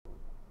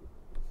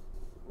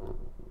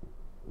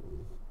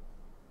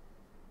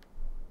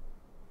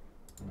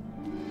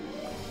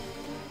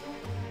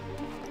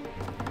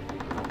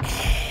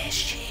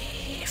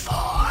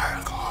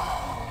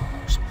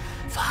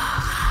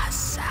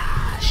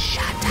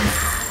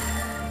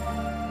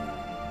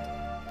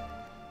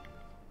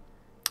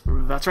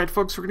That's right,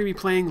 folks. We're going to be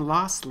playing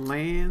Lost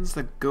Lands,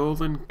 The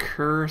Golden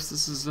Curse.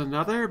 This is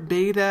another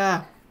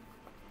beta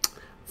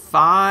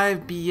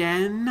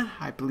 5BN.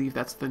 I believe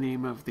that's the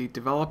name of the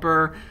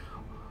developer.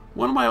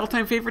 One of my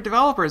all-time favorite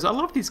developers. I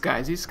love these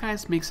guys. These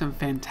guys make some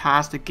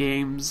fantastic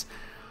games.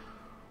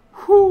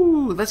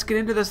 Whew, let's get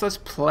into this. Let's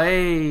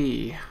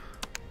play.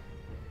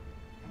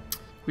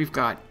 We've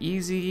got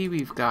easy,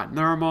 we've got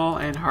normal,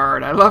 and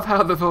hard. I love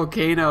how the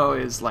volcano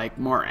is like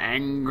more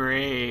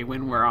angry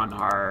when we're on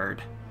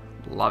hard.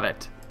 Love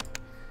it.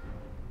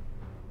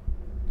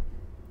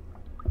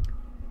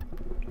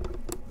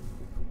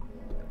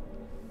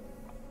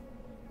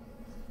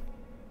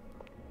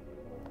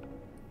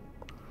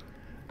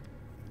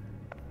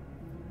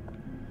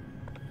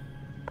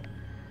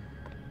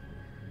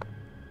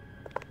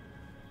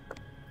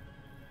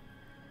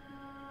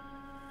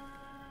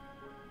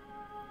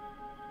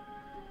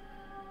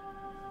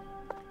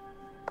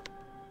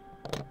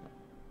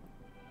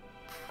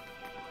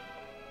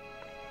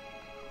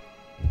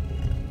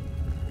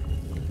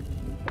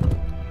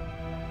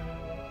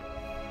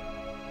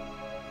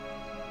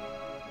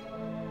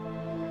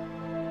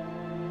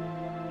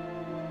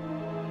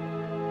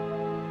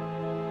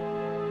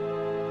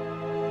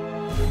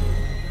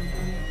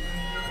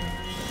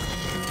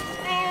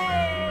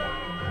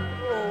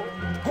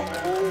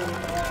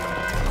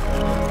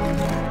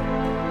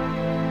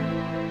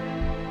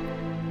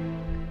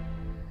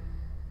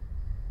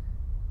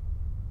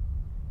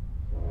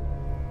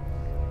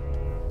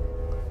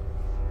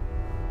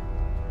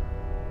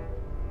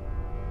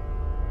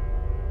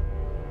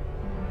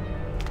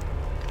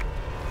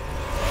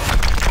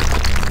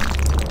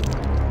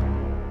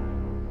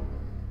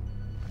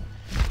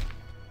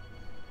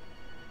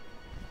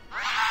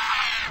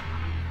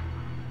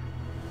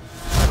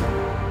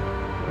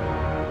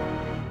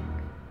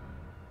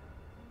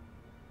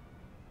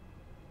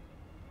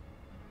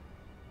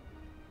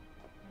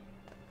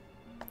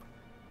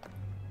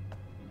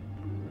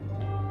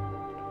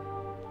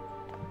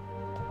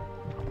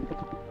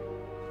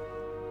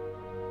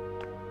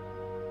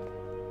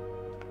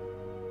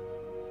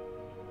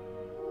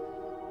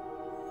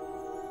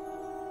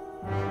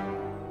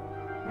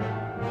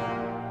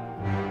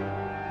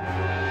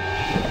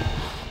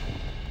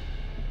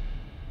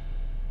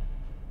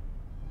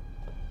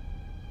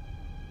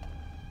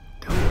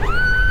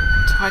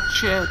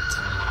 Touch it.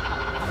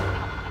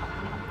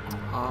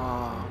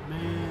 Oh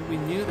man, we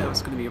knew that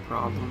was going to be a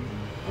problem.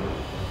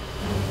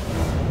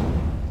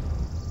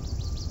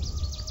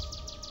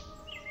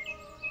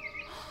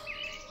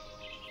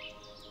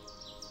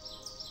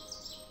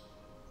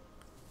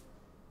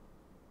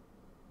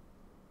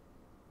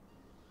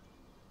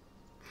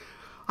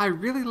 I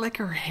really like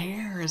her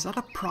hair. Is that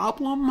a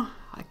problem?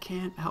 I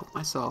can't help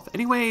myself.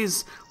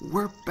 Anyways,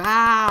 we're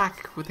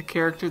back with a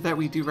character that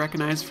we do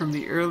recognize from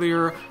the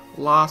earlier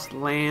Lost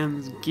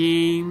Lands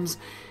games.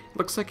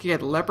 Looks like you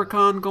had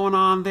Leprechaun going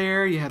on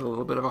there. You had a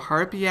little bit of a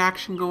harpy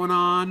action going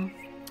on.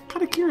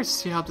 Kind of curious to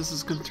see how this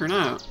is going to turn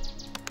out.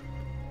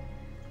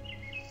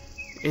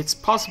 It's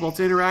possible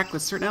to interact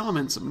with certain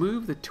elements.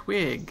 Move the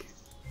twig.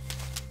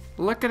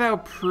 Look at how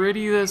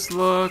pretty this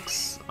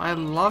looks. I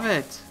love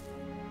it.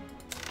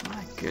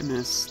 My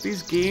goodness,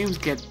 these games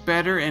get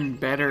better and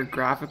better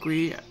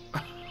graphically.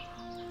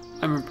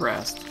 I'm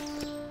impressed.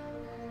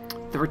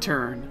 The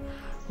return.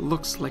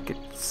 Looks like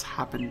it's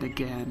happened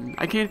again.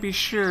 I can't be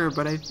sure,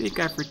 but I think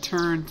I've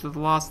returned to the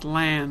Lost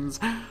Lands.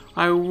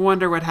 I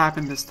wonder what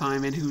happened this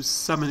time and who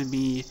summoned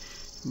me.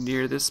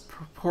 Near this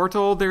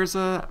portal, there's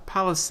a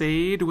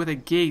palisade with a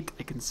gate.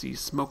 I can see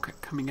smoke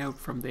coming out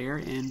from there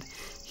and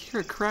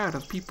hear a crowd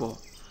of people.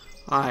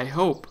 I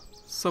hope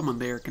someone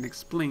there can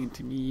explain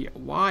to me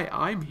why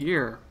I'm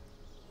here.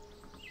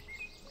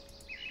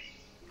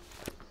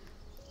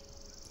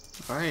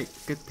 Alright,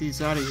 get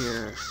these out of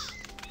here.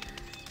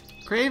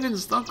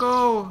 Cravens, don't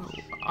go!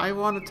 I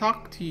want to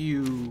talk to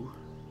you.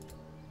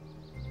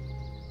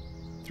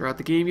 Throughout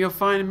the game, you'll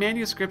find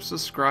manuscripts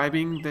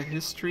describing the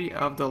history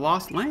of the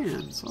Lost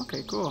Lands.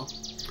 Okay, cool.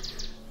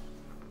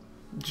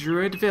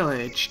 Druid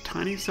Village,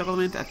 tiny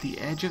settlement at the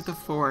edge of the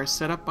forest,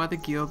 set up by the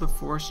Guild of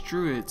Forest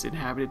Druids,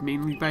 inhabited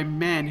mainly by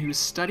men who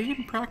study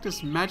and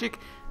practice magic,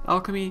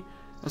 alchemy,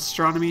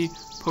 astronomy,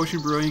 potion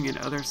brewing, and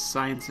other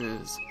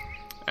sciences.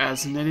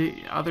 As in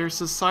any other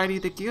society,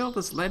 the guild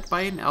is led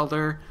by an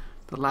elder.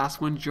 The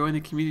last one joined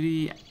the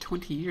community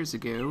 20 years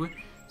ago.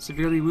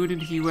 Severely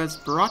wounded, he was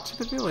brought to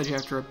the village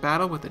after a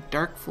battle with the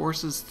dark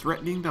forces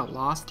threatening the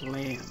Lost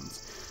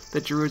Lands. The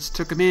Druids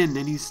took him in,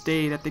 and he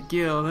stayed at the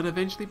guild and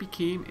eventually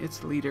became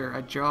its leader,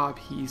 a job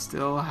he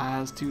still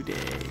has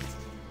today.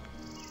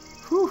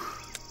 Whew.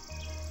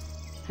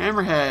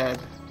 Hammerhead.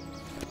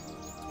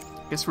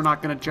 Guess we're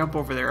not going to jump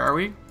over there, are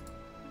we?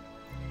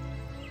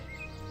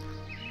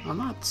 I'm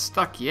not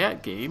stuck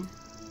yet, game.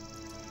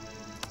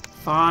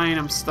 Fine,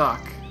 I'm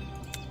stuck.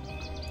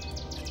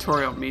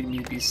 Tutorial made me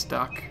be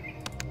stuck.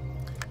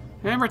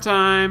 Hammer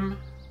time!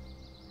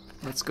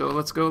 Let's go,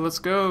 let's go, let's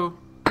go.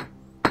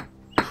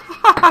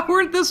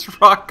 Where'd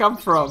this rock come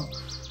from?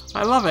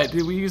 I love it.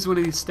 Did we use one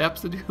of these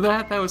steps to do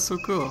that? That was so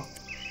cool.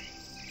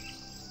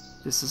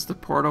 This is the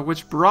portal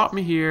which brought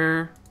me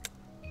here.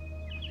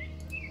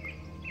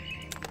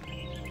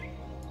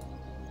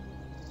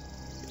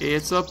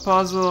 It's a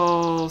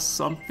puzzle.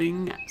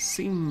 Something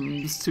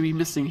seems to be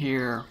missing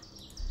here.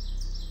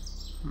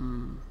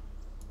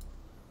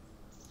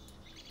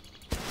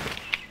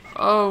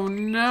 Oh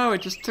no,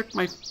 it just took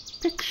my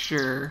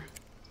picture.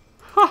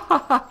 Ha ha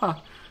ha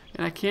ha.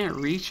 And I can't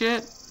reach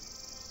it?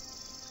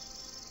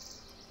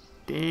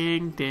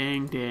 Dang,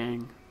 dang,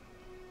 dang.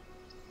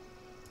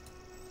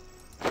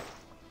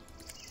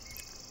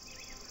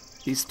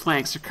 These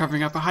planks are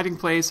covering up a hiding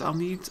place. I'll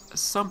need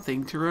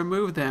something to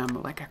remove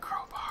them, like a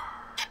crowbar.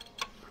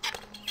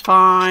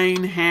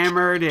 Fine,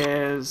 hammer it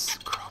is.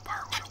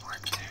 Crowbar would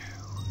work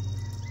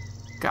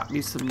too. Got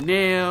me some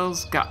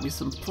nails, got me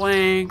some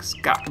planks,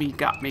 got me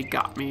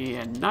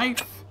a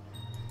knife,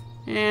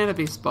 and a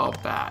baseball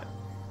bat.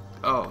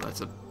 Oh,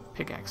 that's a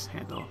pickaxe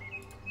handle.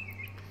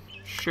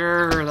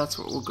 Sure, that's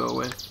what we'll go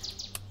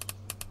with.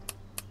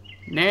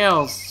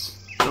 Nails!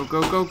 Go,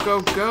 go, go,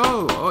 go,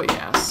 go! Oh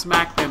yeah,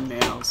 smack them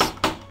nails.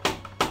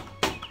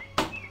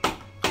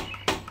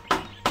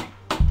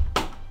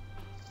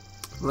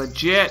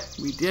 Legit,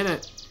 we did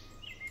it.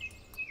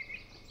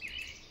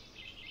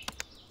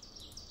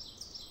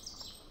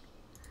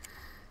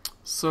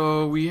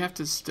 So we have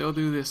to still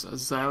do this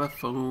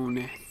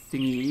xylophone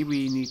thingy.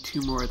 We need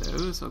 2 more of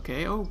those.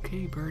 Okay,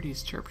 okay,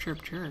 birdies, chirp,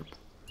 chirp, chirp.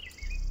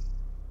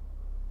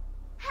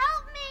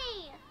 Help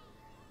me!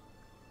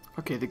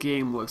 Okay, the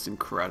game looks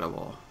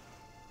incredible.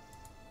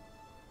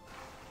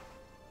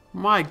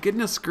 My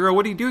goodness, girl,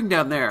 what are you doing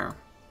down there?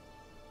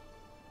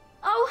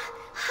 Oh,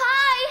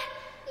 hi!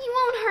 You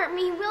won't hurt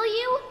me, will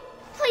you?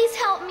 Please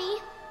help me.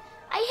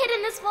 I hid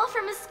in this wall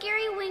from a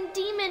scary winged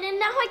demon and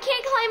now I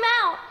can't climb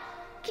out.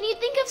 Can you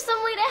think of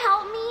some way to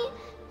help me?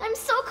 I'm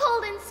so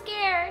cold and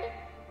scared.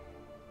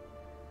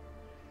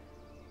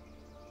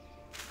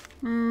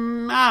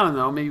 I don't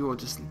know, maybe we'll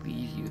just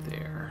leave you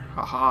there.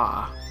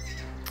 Haha.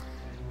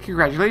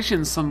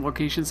 Congratulations, some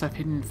locations have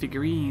hidden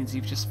figurines.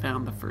 You've just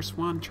found the first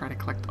one. Try to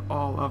collect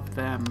all of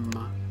them.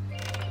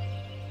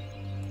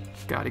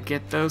 Gotta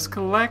get those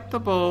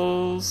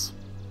collectibles.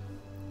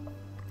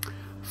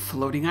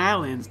 Floating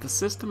islands. The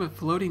system of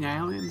floating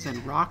islands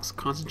and rocks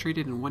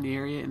concentrated in one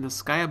area in the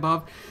sky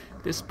above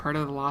this part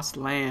of the Lost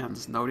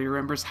Lands. Nobody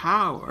remembers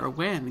how or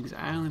when these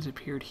islands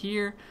appeared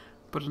here,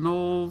 but an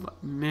old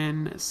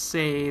men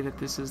say that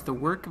this is the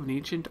work of an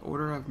ancient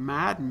order of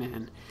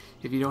madmen.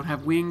 If you don't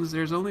have wings,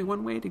 there's only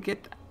one way to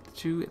get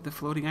to the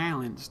floating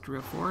islands, through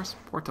a forest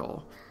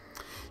portal.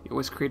 It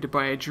was created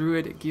by a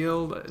druid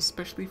guild,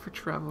 especially for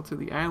travel to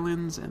the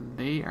islands, and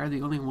they are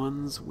the only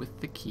ones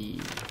with the key.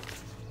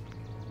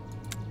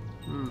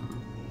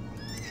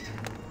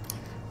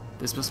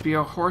 This must be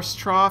a horse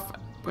trough,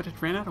 but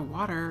it ran out of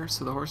water,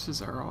 so the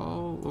horses are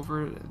all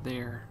over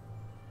there.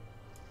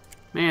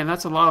 Man,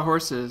 that's a lot of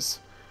horses.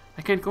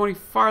 I can't go any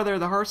farther.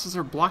 The horses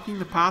are blocking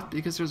the path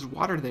because there's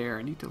water there.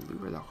 I need to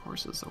lure the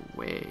horses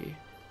away.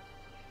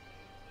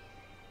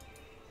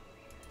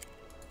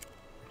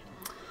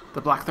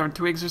 The blackthorn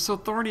twigs are so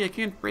thorny I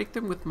can't break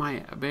them with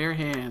my bare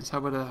hands. How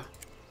about a...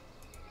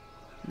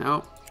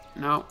 No.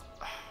 No.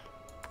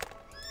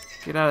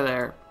 Get out of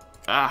there.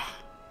 Ah.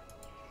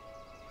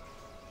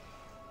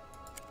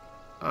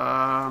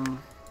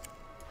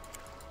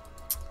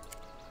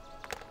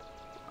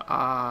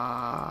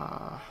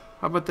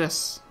 How about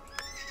this?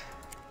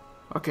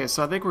 Okay,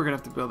 so I think we're gonna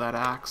have to build that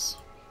axe.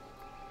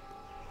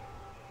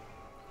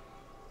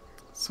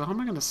 So how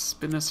am I gonna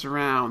spin this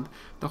around?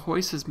 The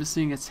hoist is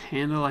missing its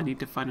handle. I need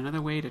to find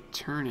another way to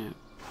turn it.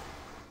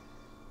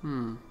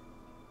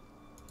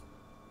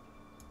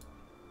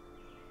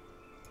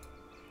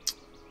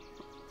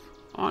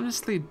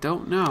 Honestly,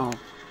 don't know.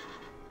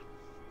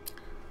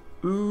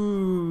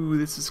 Ooh,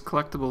 this is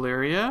collectible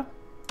area.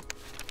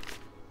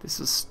 This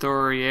is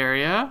story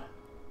area.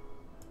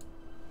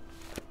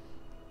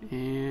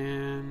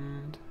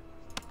 And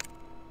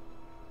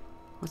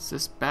what's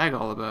this bag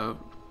all about?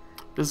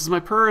 This is my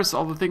purse.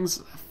 All the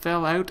things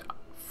fell out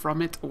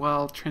from it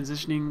while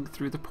transitioning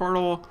through the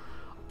portal.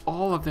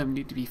 All of them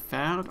need to be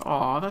found.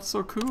 Aw, that's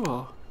so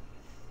cool.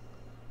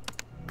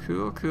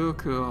 Cool, cool,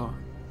 cool.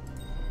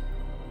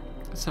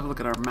 Let's have a look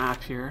at our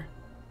map here.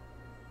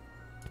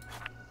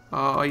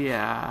 Oh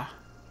yeah.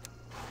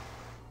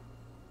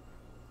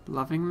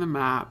 Loving the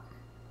map.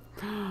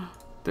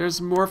 There's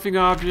morphing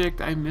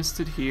object. I missed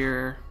it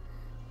here.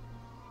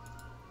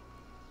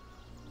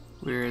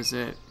 Where is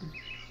it?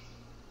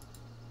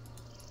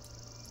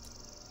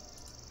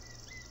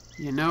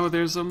 You know,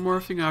 there's a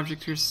morphing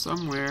object here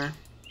somewhere.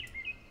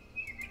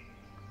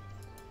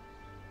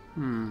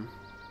 No,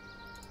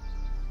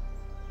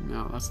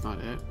 that's not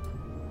it.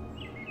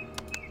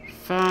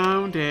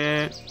 Found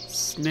it.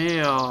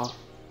 Snail.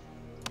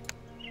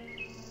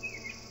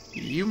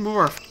 You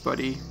morphed,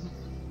 buddy.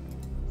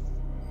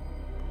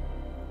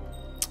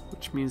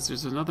 Which means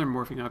there's another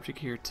morphing object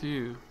here,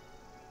 too.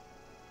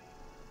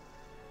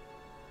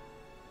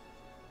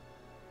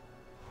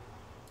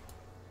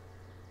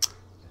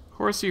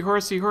 Horsey,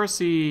 horsey,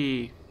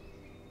 horsey!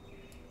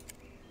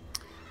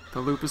 The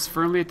loop is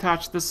firmly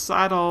attached to the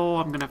saddle.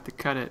 I'm gonna have to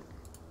cut it.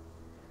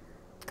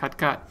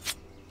 Cut.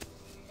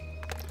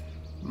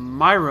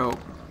 My rope.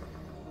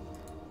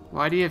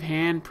 Why do you have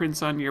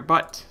handprints on your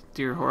butt,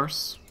 dear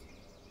horse?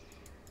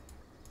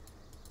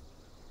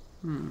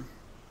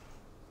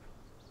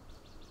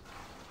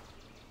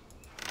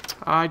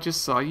 I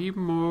just saw you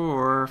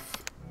morph.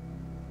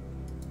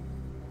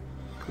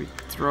 Can we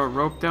throw a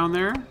rope down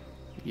there?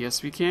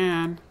 Yes, we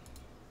can.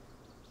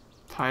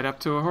 Tied up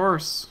to a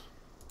horse.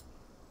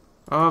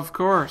 Of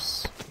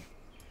course.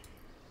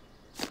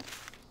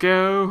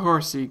 Go,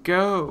 horsey,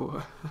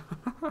 go.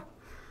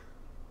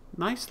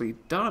 Nicely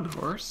done,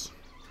 horse.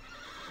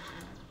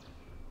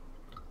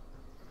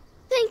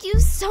 Thank you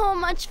so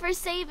much for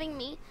saving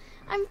me.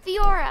 I'm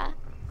Fiora.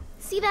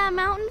 See that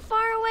mountain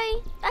far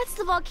away? That's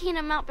the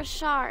volcano Mount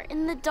Bashar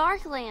in the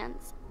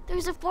Darklands.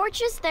 There's a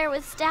fortress there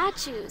with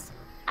statues.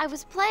 I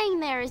was playing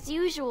there as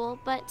usual,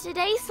 but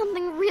today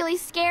something really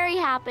scary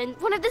happened.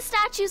 One of the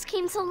statues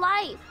came to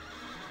life.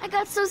 I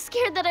got so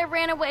scared that I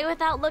ran away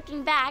without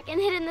looking back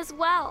and hid in this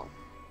well.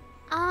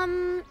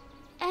 And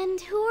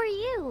who are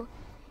you?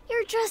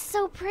 You're dressed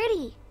so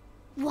pretty.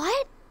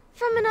 What?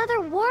 From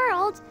another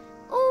world?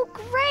 Oh,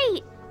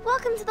 great!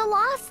 Welcome to the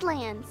Lost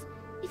Lands.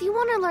 If you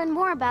want to learn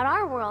more about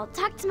our world,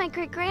 talk to my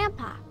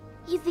great-grandpa.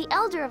 He's the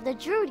elder of the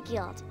Druid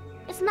Guild.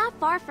 It's not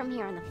far from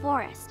here in the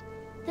forest.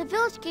 The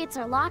village gates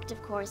are locked,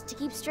 of course, to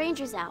keep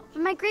strangers out,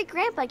 but my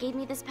great-grandpa gave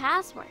me this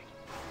password.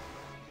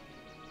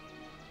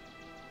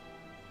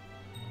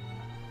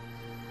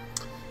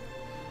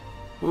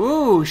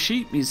 Ooh,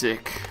 sheet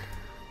music.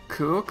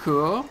 Cool,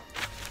 cool.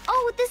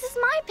 Oh, this is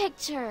my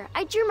picture.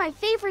 I drew my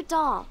favorite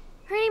doll.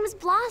 Her name is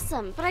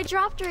Blossom, but I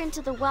dropped her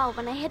into the well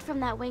when I hid from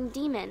that winged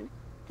demon.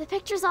 The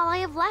picture's all I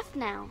have left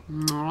now.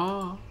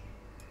 Aww.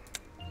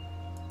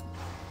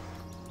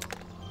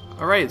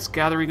 Alright, it's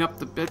gathering up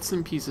the bits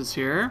and pieces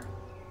here.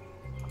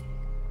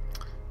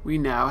 We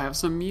now have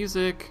some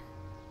music.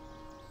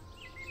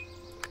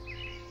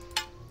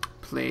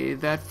 Play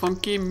that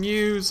funky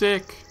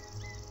music.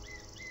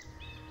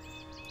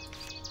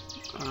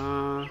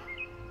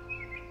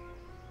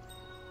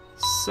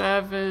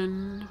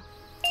 7.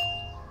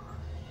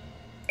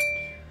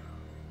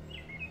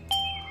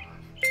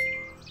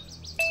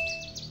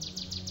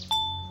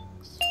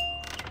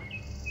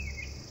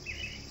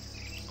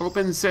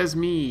 Open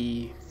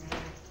Sesame.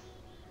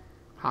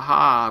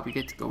 Haha, we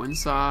get to go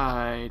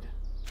inside.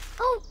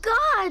 Oh,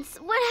 gods!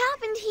 What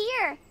happened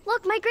here?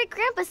 Look, my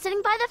great-grandpa's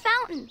sitting by the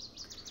fountain.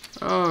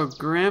 Oh,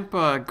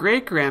 Grandpa,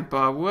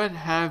 great-grandpa, what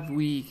have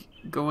we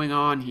going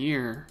on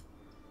here?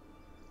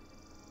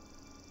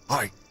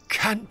 I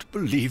can't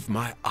believe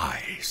my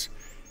eyes.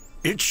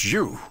 It's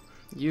you.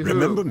 You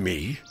Remember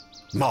me,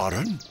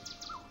 Maren?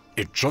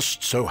 It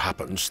just so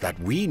happens that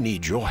we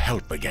need your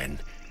help again.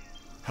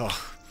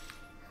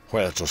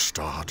 Where to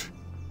start?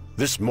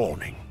 This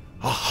morning,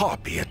 a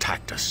harpy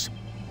attacked us.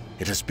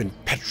 It has been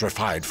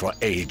petrified for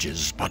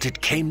ages, but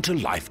it came to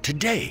life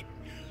today.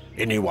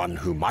 Anyone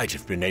who might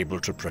have been able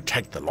to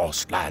protect the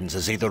Lost Lands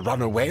has either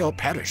run away or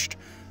perished,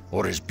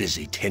 or is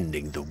busy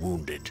tending the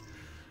wounded.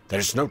 There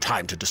is no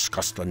time to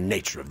discuss the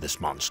nature of this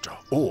monster,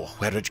 or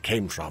where it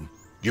came from.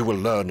 You will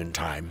learn in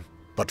time,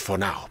 but for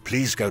now,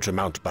 please go to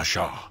Mount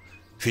Bashar.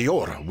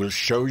 Fiora will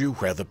show you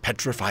where the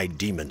petrified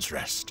demons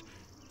rest.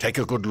 Take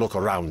a good look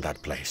around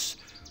that place.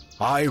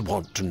 I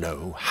want to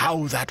know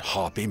how that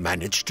harpy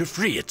managed to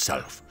free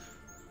itself.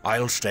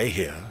 I'll stay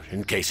here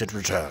in case it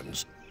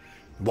returns.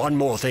 One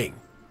more thing.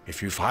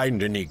 If you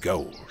find any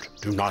gold,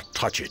 do not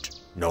touch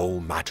it, no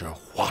matter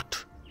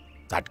what.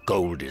 That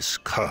gold is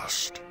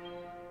cursed.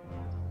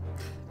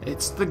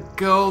 It's the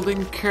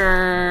Golden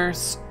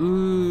Curse.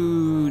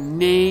 Ooh,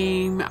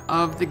 name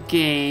of the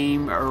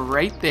game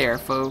right there,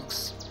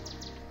 folks.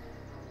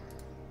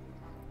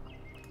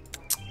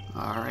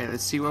 Alright,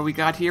 let's see what we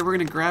got here. We're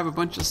gonna grab a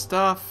bunch of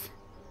stuff.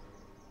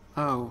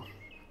 Oh.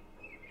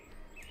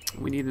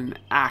 We need an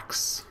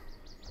axe.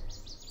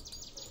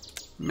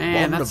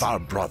 Man, One of our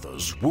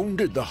brothers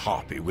wounded the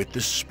harpy with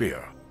this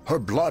spear. Her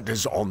blood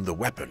is on the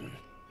weapon.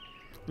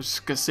 I was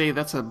just gonna say,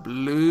 that's a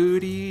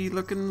bloody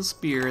looking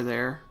spear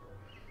there.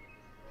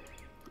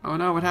 Oh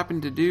no, what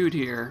happened to dude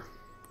here?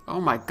 Oh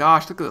my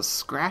gosh, look at those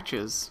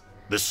scratches.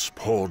 This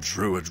poor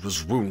druid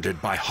was wounded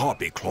by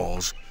harpy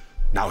claws.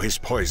 Now he's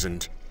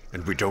poisoned,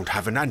 and we don't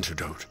have an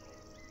antidote.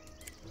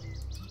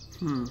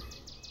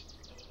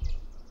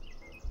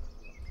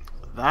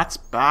 That's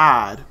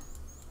bad.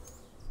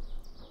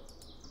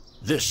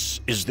 This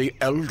is the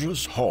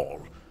Elder's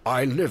Hall.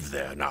 I live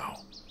there now.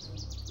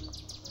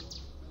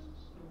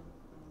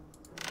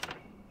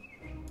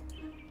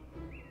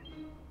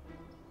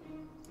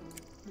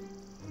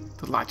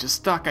 The latch is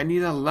stuck. I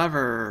need a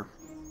lever.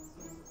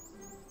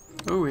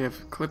 Oh, we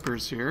have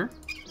clippers here.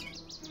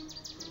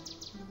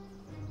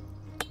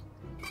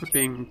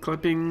 Clipping,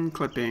 clipping,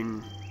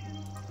 clipping.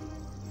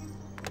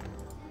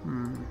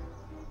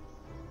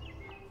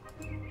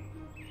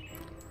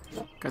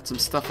 Got some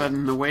stuff out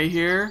in the way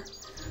here.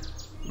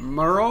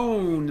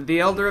 Marone, the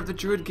elder of the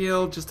Druid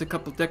Guild. Just a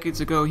couple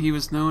decades ago, he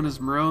was known as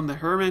Marone the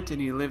Hermit,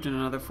 and he lived in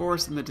another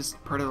forest in the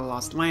distant part of the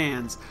Lost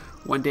Lands.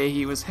 One day,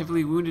 he was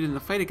heavily wounded in the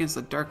fight against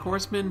the Dark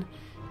Horseman.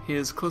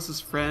 His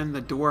closest friend,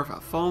 the dwarf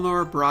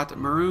Falnor, brought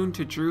Marone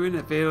to Druid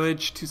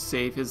village to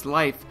save his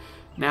life.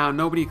 Now,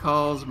 nobody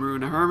calls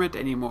Marone a hermit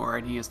anymore,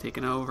 and he has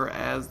taken over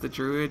as the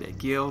Druid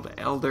Guild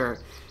elder.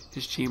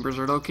 His chambers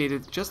are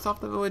located just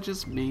off the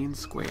village's main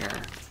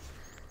square.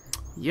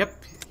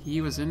 Yep, he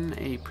was in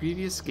a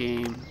previous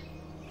game.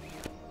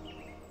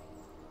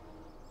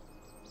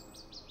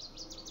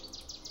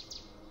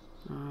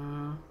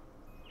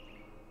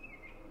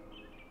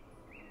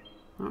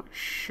 Not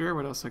sure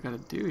what else I gotta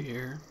do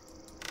here.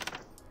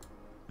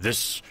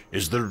 This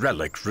is the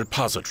relic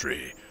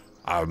repository,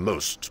 our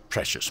most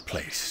precious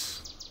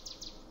place.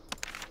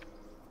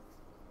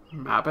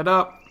 Map it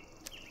up.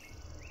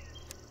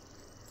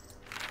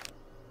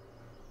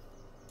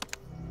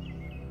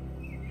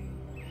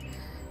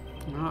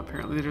 Well,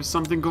 apparently there's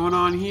something going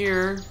on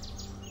here.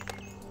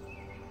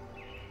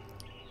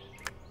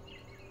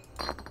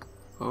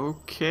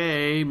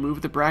 Okay,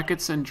 move the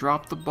brackets and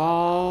drop the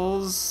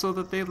balls so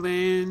that they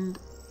land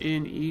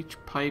in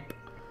each pipe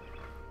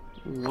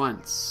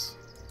once.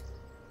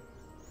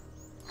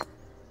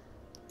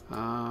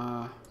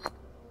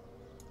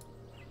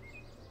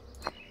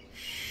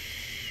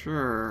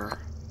 Sure.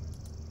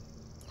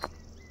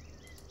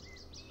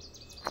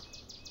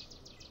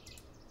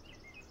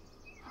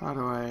 How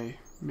do I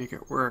make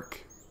it work?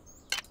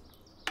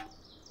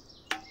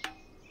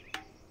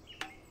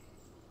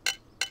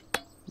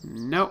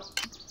 Nope.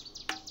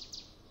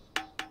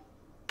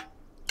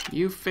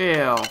 You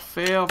fail.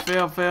 Fail,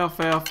 fail, fail,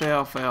 fail,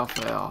 fail, fail,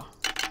 fail.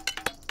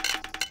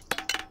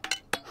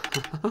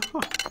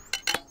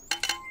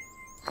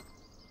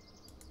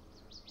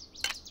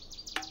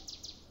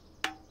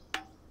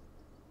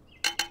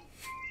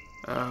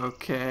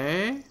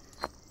 Okay.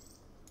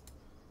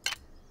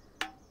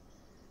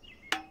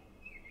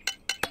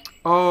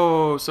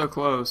 Oh, so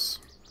close.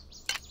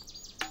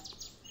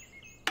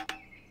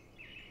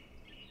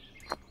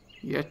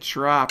 You're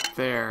trapped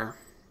there.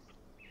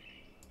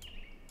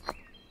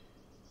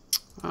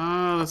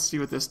 Let's see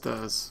what this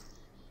does.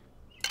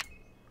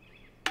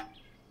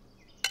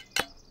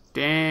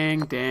 Dang,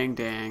 dang,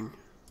 dang.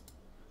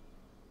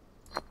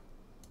 How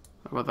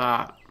about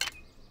that?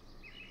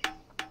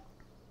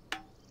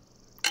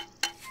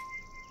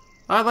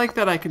 I like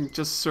that I can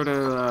just sort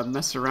of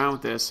mess around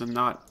with this and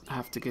not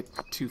have to get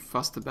too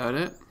fussed about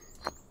it.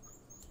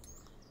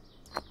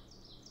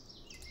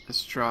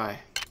 Let's try.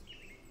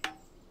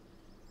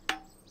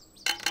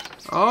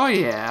 Oh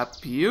yeah,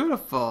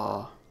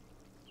 beautiful.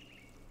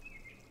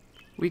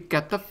 We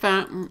got the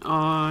fountain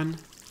on.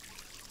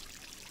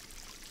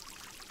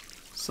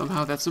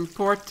 Somehow that's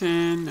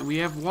important. And we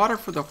have water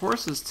for the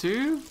horses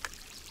too.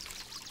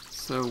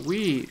 So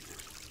we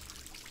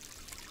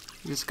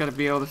just gotta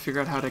be able to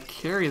figure out how to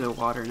carry the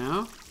water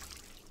now.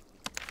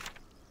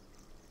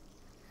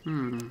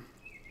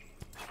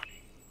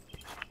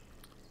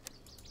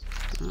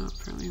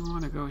 Apparently we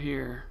want to go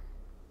here.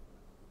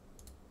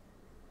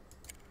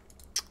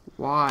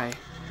 Why?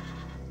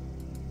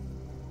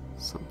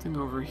 Something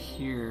over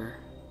here.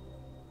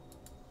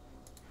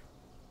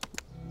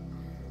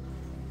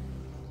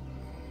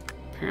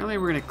 Apparently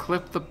we're going to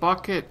clip the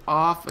bucket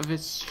off of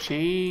its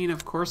chain.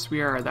 Of course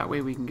we are. That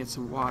way we can get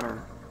some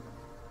water.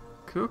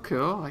 Cool,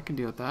 cool. I can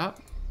deal with that.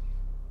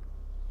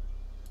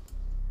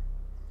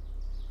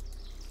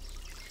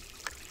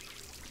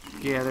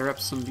 Gather up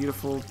some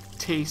beautiful,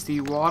 tasty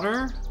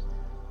water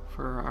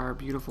for our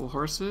beautiful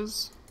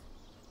horses.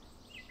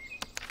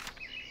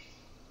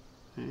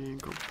 And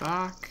go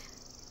back.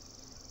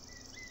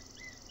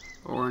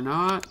 Or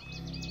not.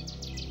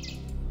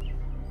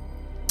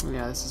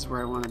 Yeah, this is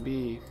where I want to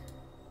be.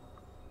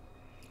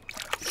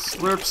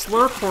 Slurp,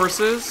 slurp,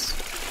 horses!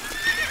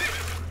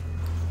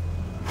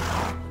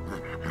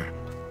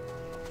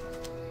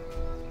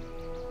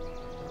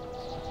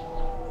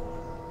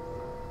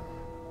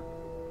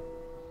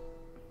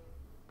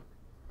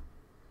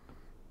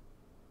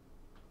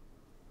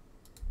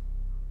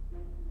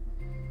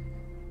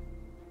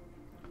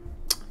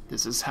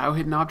 This is how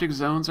hidden object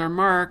zones are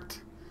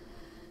marked.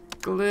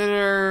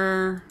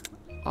 Glitter.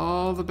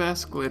 All the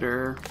best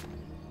glitter.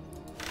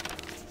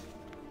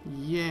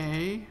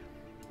 Yay.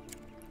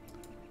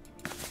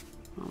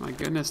 Oh my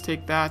goodness,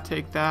 take that,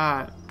 take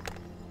that.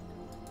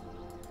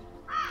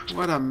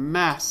 What a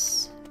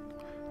mess.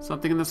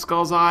 Something in the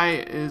skull's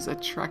eye is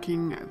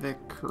attracting the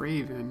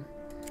craven.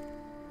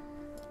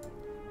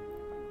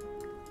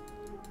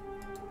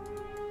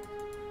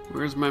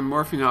 Where's my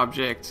morphing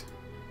object?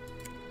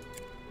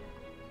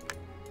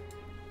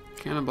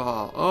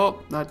 Cannonball.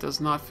 Oh, that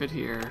does not fit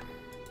here.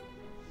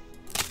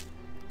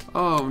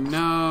 Oh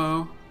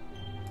no.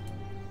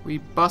 We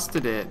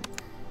busted it.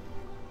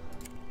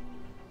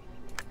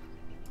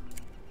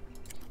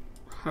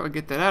 How do I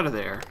get that out of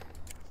there?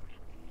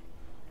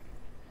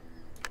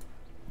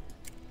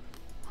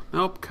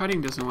 Nope, cutting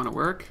doesn't want to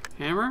work.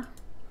 Hammer?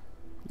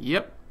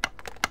 Yep.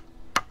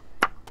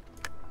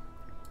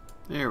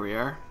 There we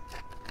are.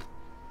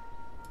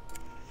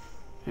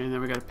 And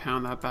then we gotta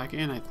pound that back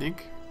in, I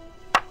think.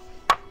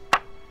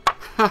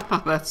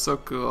 That's so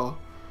cool.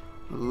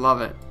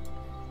 Love it.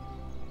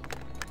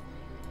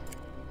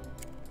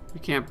 We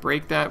can't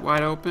break that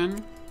wide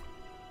open.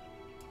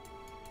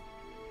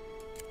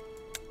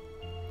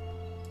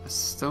 A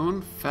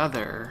stone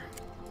feather.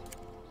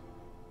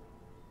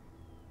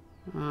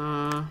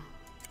 No,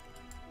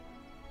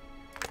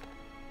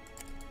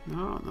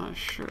 I'm not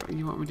sure what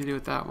you want me to do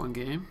with that one,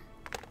 game.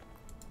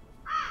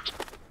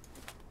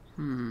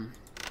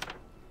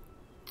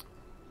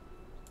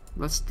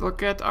 Let's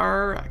look at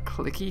our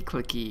clicky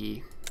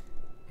clicky.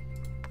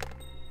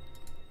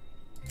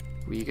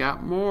 We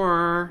got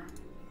more.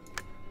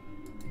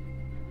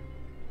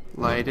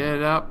 Light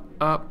it up,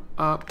 up,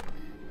 up.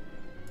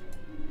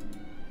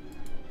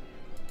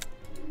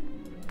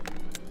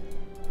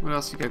 What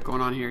else you got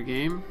going on here,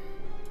 game?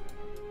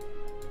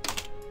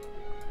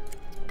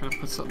 Gotta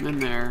put something in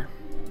there.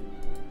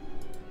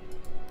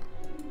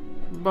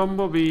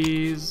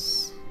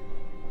 Bumblebees.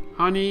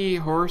 Honey,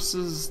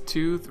 horse's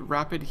tooth,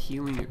 rapid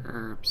healing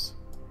herbs.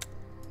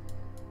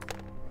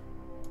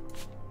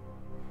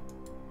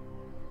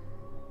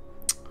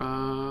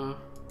 Oh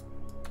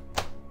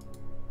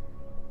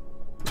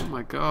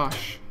my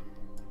gosh.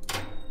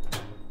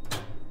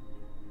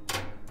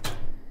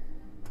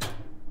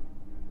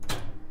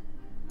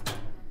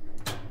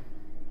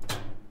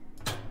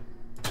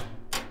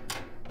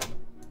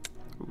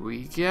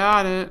 We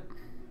got it.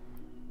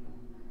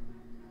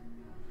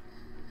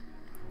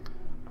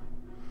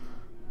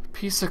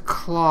 Piece of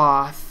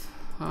cloth.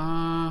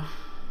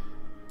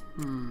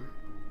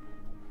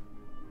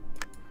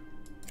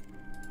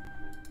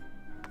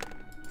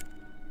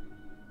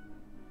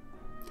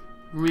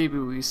 Maybe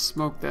we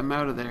smoke them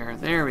out of there.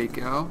 There we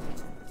go.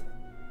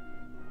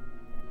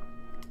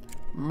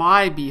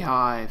 My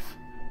beehive.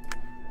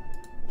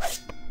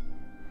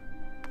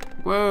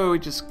 Whoa, we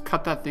just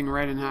cut that thing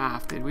right in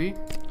half, did we?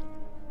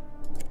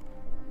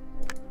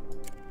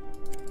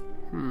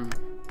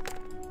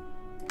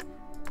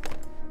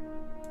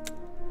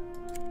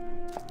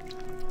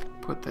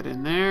 Put that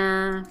in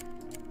there.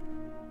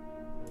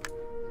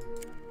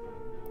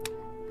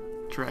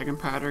 Dragon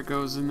powder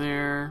goes in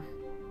there.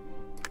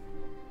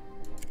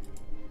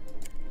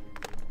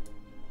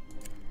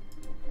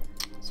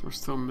 So we're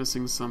still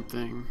missing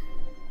something.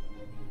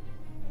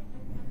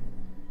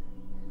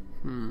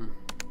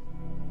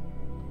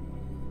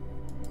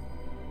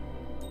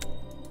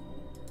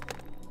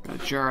 Got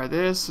a jar of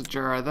this, a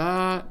jar of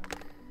that.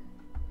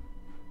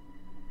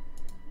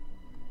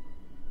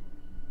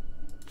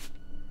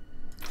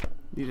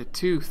 Need a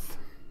tooth.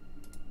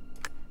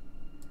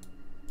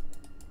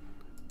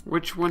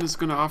 Which one is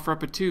going to offer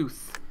up a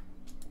tooth?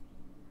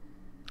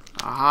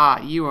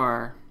 Aha, you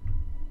are.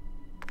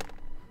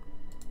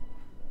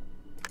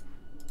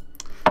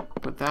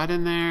 Put that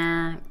in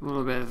there. A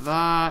little bit of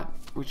that,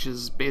 which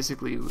is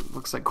basically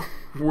looks like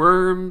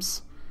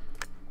worms.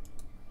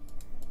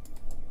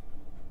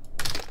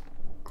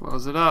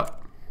 Close it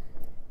up.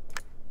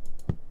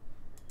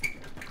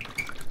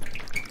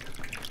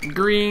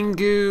 Green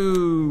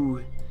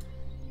goo.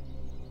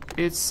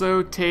 It's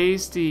so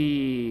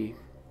tasty.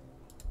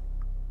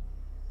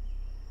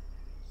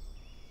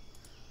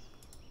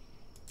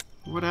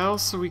 What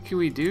else can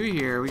we do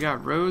here? We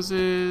got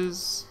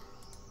roses.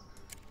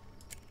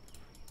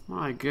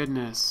 My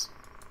goodness.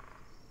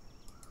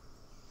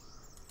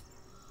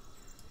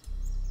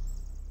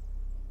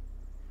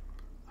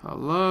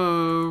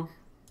 Hello.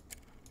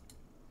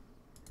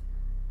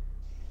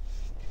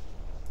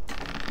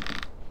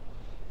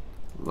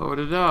 Load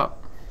it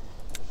up.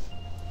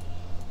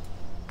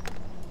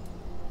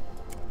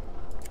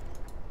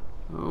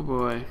 Oh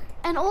boy.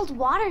 An old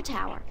water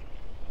tower.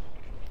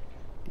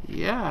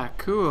 Yeah,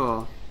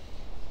 cool.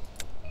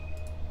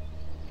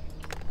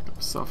 Got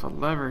myself a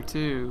lever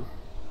too.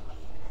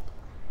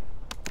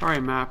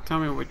 Alright, map, tell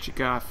me what you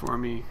got for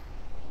me.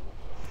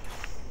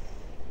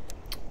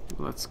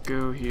 Let's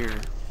go here.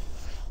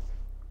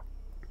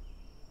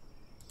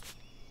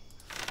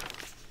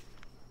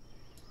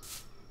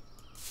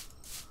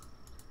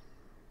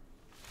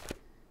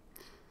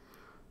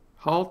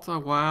 Halt a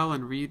while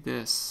and read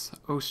this.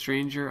 O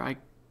stranger, I,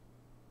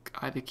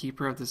 the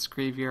keeper of this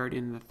graveyard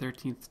in the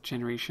 13th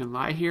generation,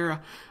 lie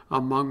here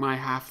among my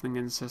halfling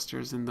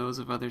ancestors and those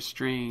of other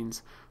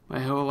strains.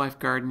 My whole life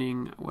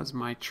gardening was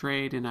my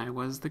trade, and I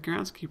was the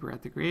groundskeeper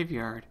at the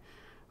graveyard.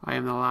 I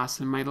am the last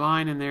in my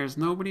line, and there is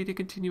nobody to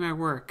continue my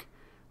work.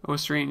 O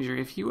stranger,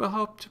 if you will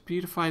help to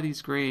beautify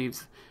these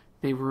graves,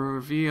 they will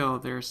reveal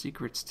their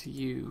secrets to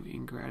you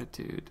in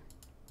gratitude.